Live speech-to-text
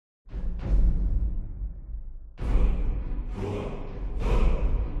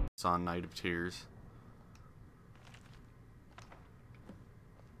on Night of Tears.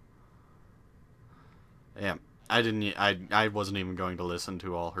 Yeah, I wasn't even going to listen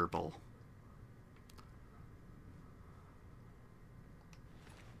to all her bull.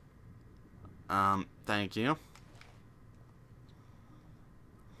 Thank you.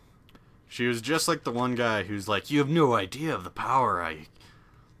 She was just like the one guy who's like, you have no idea of the power I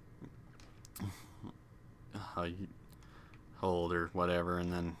hold or whatever,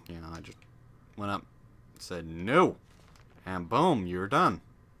 and then, you know, I just went up, said no, and boom, you're done.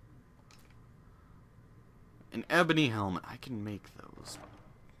 An ebony helmet. I can make those.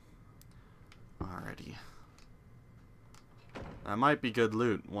 Alrighty. That might be good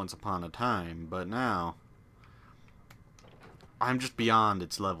loot once upon a time, but now I'm just beyond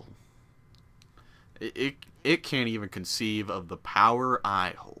its level. It can't even conceive of the power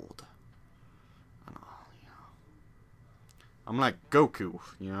I hold. I don't know, you know. I'm like Goku,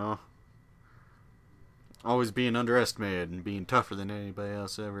 you know. Always being underestimated and being tougher than anybody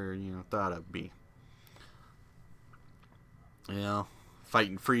else ever, you know, thought I'd be. You know,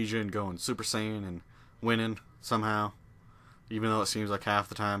 fighting Frieza and going Super Saiyan and winning somehow. Even though it seems like half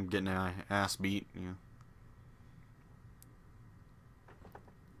the time getting an ass beat, you know.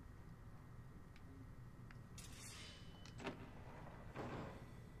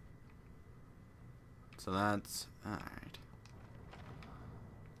 So that's alright.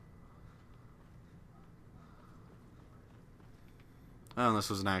 Oh, and this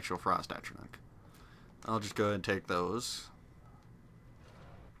was an actual frost atronach. I'll just go ahead and take those.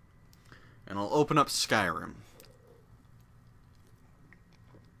 And I'll open up Skyrim.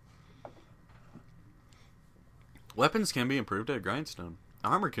 Weapons can be improved at a grindstone.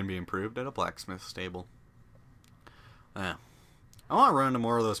 Armor can be improved at a blacksmith stable. Yeah. I want to run into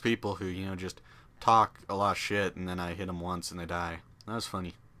more of those people who, you know, just talk a lot of shit and then I hit them once and they die. That was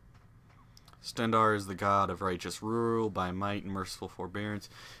funny. Stendar is the god of righteous rule by might and merciful forbearance.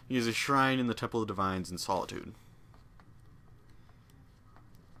 He is a shrine in the Temple of Divines in Solitude.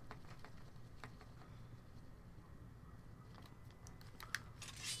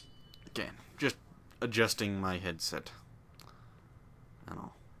 Again, just adjusting my headset. I don't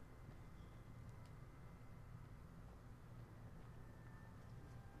know.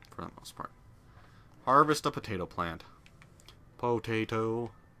 For the most part. Harvest a potato plant.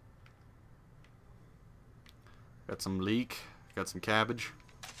 Potato. Got some leek. Got some cabbage.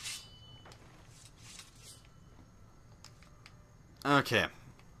 Okay.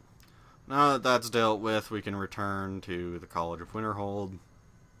 Now that that's dealt with, we can return to the College of Winterhold.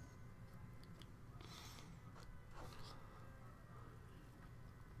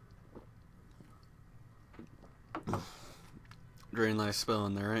 Drain Life spell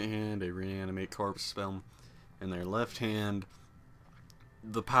in their right hand, a Reanimate Corpse spell in their left hand.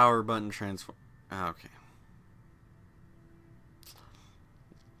 The power button transform. Okay.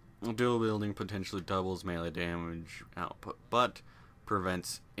 Dual wielding potentially doubles melee damage output, but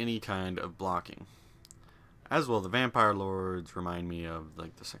prevents any kind of blocking. As well, the Vampire Lords remind me of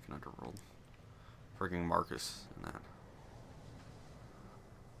like the second Underworld. Freaking Marcus and that.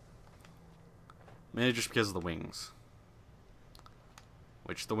 Maybe just because of the wings.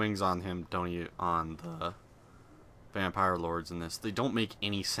 Which the wings on him don't on the Vampire Lords in this. They don't make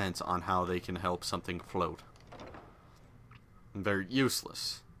any sense on how they can help something float. They're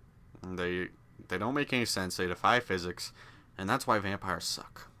useless. They don't make any sense. They defy physics, and that's why vampires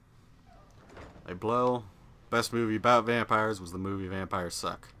suck. They blow. Best movie about vampires was the movie Vampires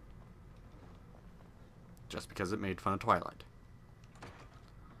Suck. Just because it made fun of Twilight.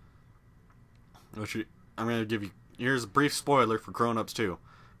 Which I'm gonna give you. Here's a brief spoiler for grown-ups too.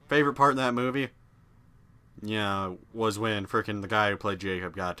 Favorite part in that movie? Yeah, was when frickin' the guy who played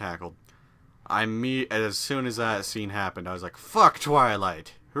Jacob got tackled. As soon as that scene happened, I was like, fuck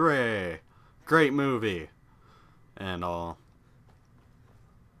Twilight! Hooray! Great movie! And all.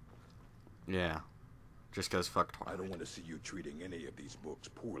 Yeah. Just cause fuck Twilight. I don't want to see you treating any of these books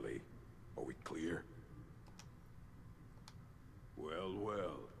poorly. Are we clear? Well,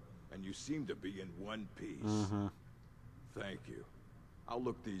 well. And you seem to be in one piece. Mm-hmm. Thank you. I'll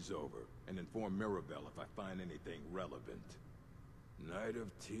look these over and inform Mirabelle if I find anything relevant. Night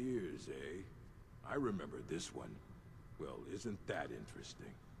of Tears, eh? I remember this one. Well, isn't that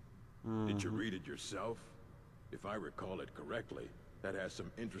interesting? Mm-hmm. Did you read it yourself? If I recall it correctly, that has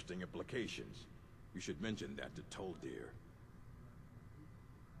some interesting implications. You should mention that to Toldir.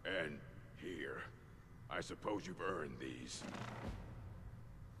 And here. I suppose you've earned these.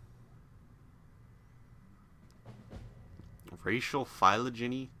 Racial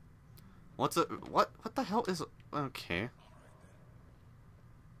phylogeny? What's a what the hell is okay.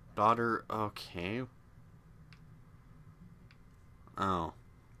 Daughter, okay. Oh.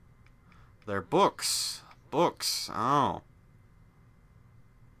 They're books. Books, oh.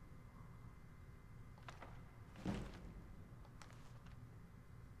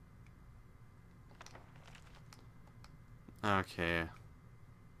 Okay.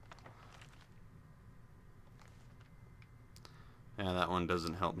 Yeah, that one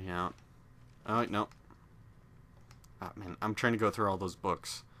doesn't help me out. Oh, wait, no. Oh, man, I'm trying to go through all those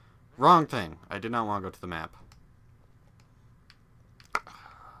books. Wrong thing. I did not want to go to the map.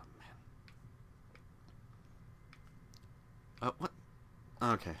 Oh, man. Oh, what?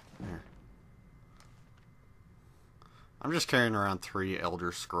 Okay, there. I'm just carrying around 3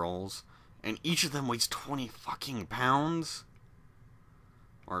 Elder Scrolls, and each of them weighs 20 fucking pounds?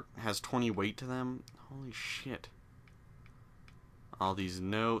 Or has 20 weight to them? Holy shit. All these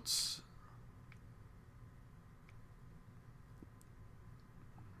notes.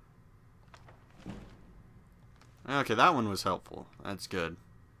 Okay, that one was helpful. That's good.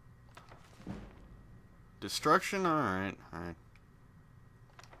 Destruction? Alright, alright.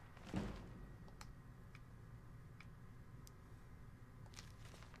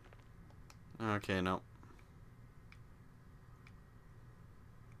 Okay, no.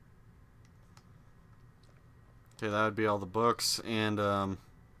 Okay, that would be all the books, and, do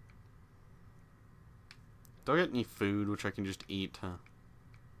I get any food, which I can just eat, huh?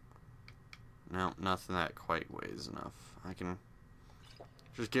 No, nothing that quite weighs enough. I can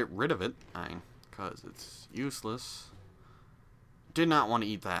just get rid of it, because it's useless. Did not want to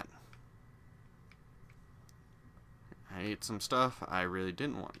eat that. I ate some stuff I really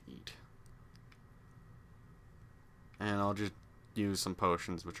didn't want to eat. And I'll just use some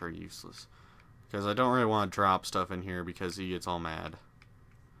potions, which are useless. Because I don't really want to drop stuff in here because he gets all mad.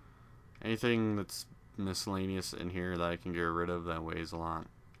 Anything that's miscellaneous in here that I can get rid of that weighs a lot.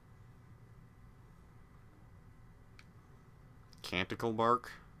 Canticle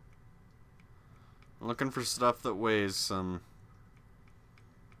bark. I'm looking for stuff that weighs some,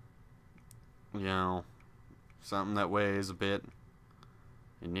 you know, something that weighs a bit.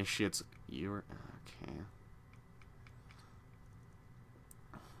 Initiates you. Okay.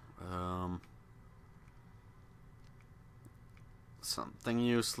 Something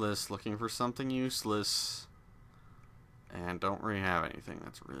useless. Looking for something useless. And don't really have anything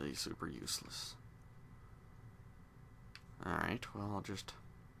that's really super useless. Alright, well, I'll just...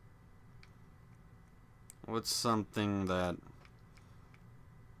 What's something that...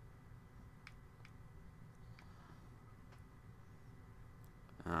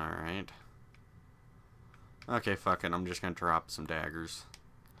 Alright. Okay, fuck it. I'm just gonna drop some daggers.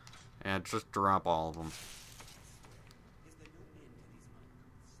 Yeah, just drop all of them.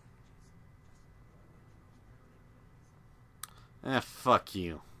 Fuck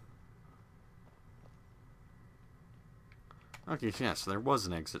you. Okay, yeah, so there was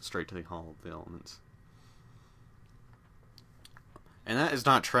an exit straight to the Hall of the Elements. And that is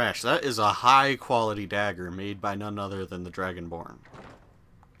not trash. That is a high-quality dagger made by none other than the Dragonborn.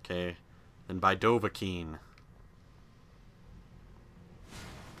 Okay? Than by DovahChunk.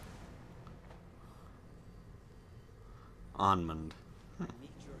 Onmund. I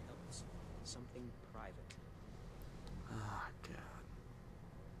need your help. Something private. Oh, God.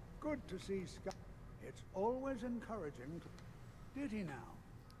 Good to see Sky. It's always encouraging to... Did he now?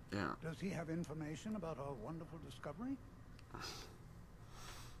 Yeah. Does he have information about our wonderful discovery?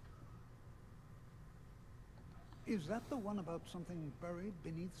 Is that the one about something buried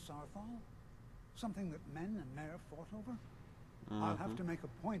beneath Sarthal? Something that men and Mare fought over? I'll have to make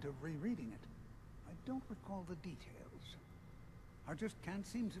a point of rereading it. I don't recall the details. I just can't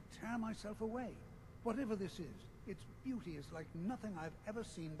seem to tear myself away. Whatever this is, its beauty is like nothing I've ever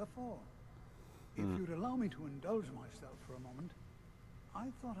seen before. If you'd allow me to indulge myself for a moment, I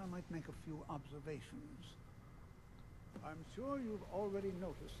thought I might make a few observations. I'm sure you've already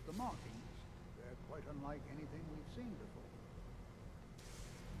noticed the markings. They're quite unlike anything we've seen before.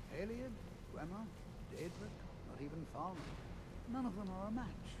 Haliod, Gwemmer, Daedric, not even Falmer. None of them are a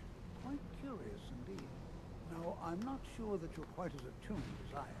match. Quite curious indeed. Now, I'm not sure that you're quite as attuned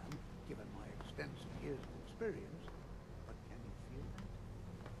as I am, given my extensive years of experience, but can you feel that?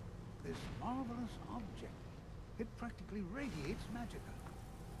 This marvelous object, it practically radiates magicka,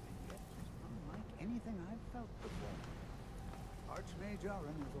 and yet it's unlike anything I've felt before. Archmage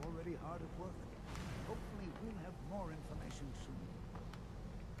Aaron is already hard at work. Hopefully we'll have more information soon.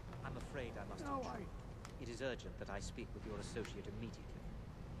 I'm afraid I must intrude. It is urgent that I speak with your associate immediately.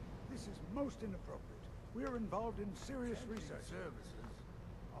 This is most inappropriate. We're involved in serious research.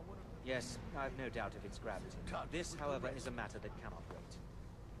 Yes, I've no doubt of its gravity. This, however, is a matter that cannot wait.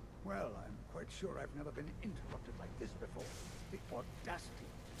 Well, I'm quite sure I've never been interrupted like this before. The audacity.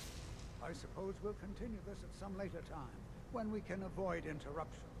 I suppose we'll continue this at some later time, when we can avoid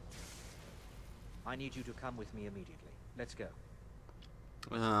interruption. I need you to come with me immediately. Let's go.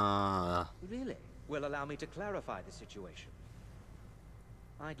 Uh, Really? Well, allow me to clarify the situation.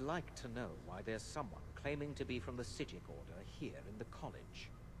 I'd like to know why there's someone claiming to be from the Psijic Order here in the college.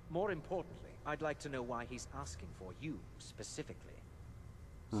 More importantly, I'd like to know why he's asking for you, specifically.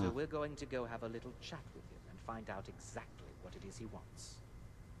 So we're going to go have a little chat with him and find out exactly what it is he wants.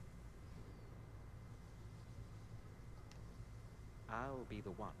 I'll be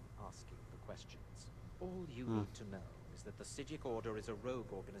the one asking the questions. All you need to know is that the Psijic Order is a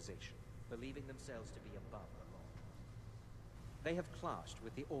rogue organization, believing themselves to be above the law. They have clashed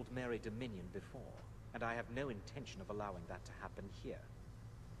with the Old Mary Dominion before, and I have no intention of allowing that to happen here.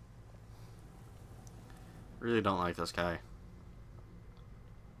 really don't like this guy.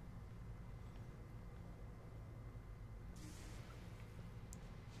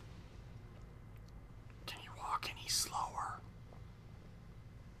 Can you walk any slower?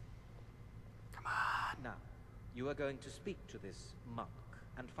 Come on. Now, you are going to speak to this monk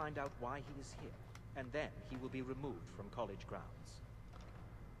and find out why he is here, and then he will be removed from college grounds.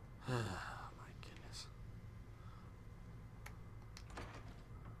 Oh my goodness.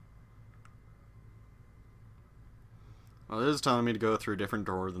 Well, this is telling me to go through a different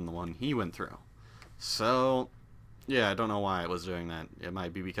door than the one he went through. So, yeah, I don't know why it was doing that. It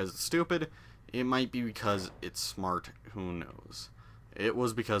might be because it's stupid. It might be because it's smart. Who knows? It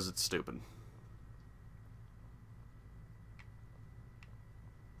was because it's stupid.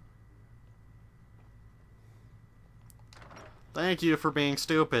 Thank you for being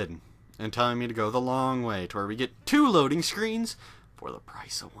stupid and telling me to go the long way to where we get 2 loading screens for the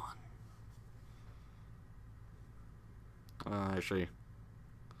price of 1. Actually,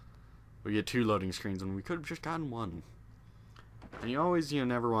 we get 2 loading screens when we could have just gotten 1. And you always,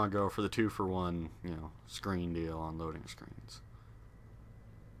 never want to go for the 2-for-1, screen deal on loading screens.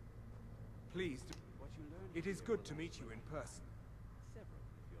 Pleased. It is good to meet you in person.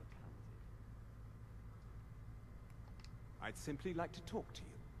 I'd simply like to talk to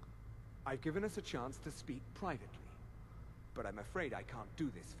you. I've given us a chance to speak privately, but I'm afraid I can't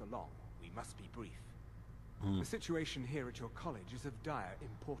do this for long. We must be brief. The situation here at your college is of dire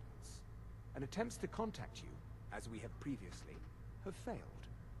importance, and attempts to contact you, as we have previously, have failed.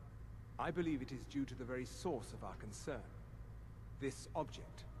 I believe it is due to the very source of our concern. This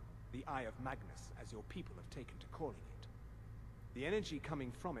object, the Eye of Magnus, as your people have taken to calling it. The energy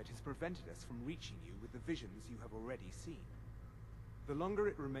coming from it has prevented us from reaching you with the visions you have already seen. The longer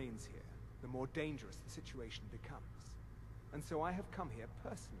it remains here, the more dangerous the situation becomes. And so I have come here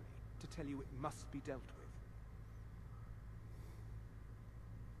personally to tell you it must be dealt with.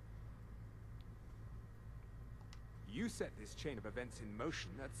 You set this chain of events in motion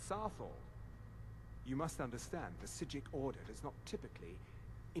at Sarthal. You must understand the Psijic Order does not typically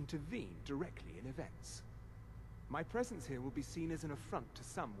intervene directly in events. My presence here will be seen as an affront to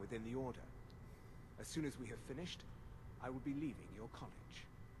some within the Order. As soon as we have finished, I will be leaving your college.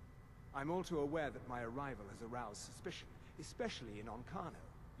 I'm all too aware that my arrival has aroused suspicion, especially in Onkano,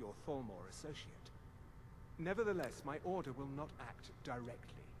 your Thalmor associate. Nevertheless, my Order will not act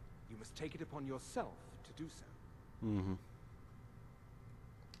directly. You must take it upon yourself to do so.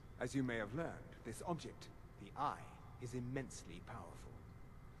 As you may have learned, this object, the Eye, is immensely powerful.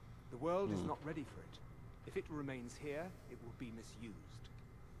 The world is not ready for it. If it remains here, it will be misused.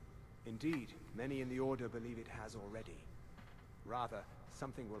 Indeed, many in the Order believe it has already. Rather,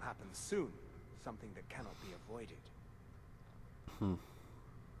 something will happen soon, something that cannot be avoided.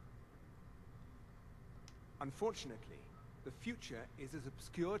 Unfortunately, the future is as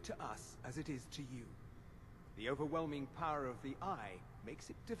obscure to us as it is to you. The overwhelming power of the Eye makes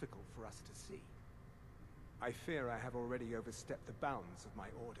it difficult for us to see. I fear I have already overstepped the bounds of my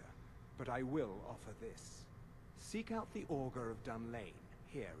Order, but I will offer this. Seek out the Augur of Dunlane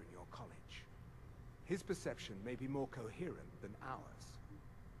here in your college. His perception may be more coherent than ours.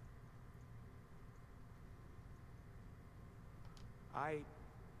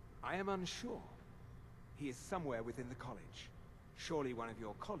 I am unsure. He is somewhere within the college. Surely one of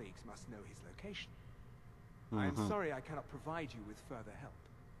your colleagues must know his location. I am sorry I cannot provide you with further help,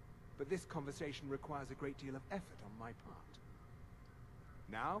 but this conversation requires a great deal of effort on my part.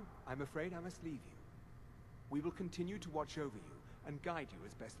 Now, I'm afraid I must leave you. We will continue to watch over you and guide you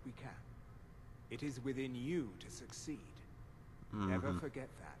as best we can. It is within you to succeed. Never forget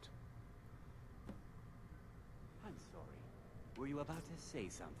that. I'm sorry. Were you about to say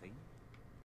something?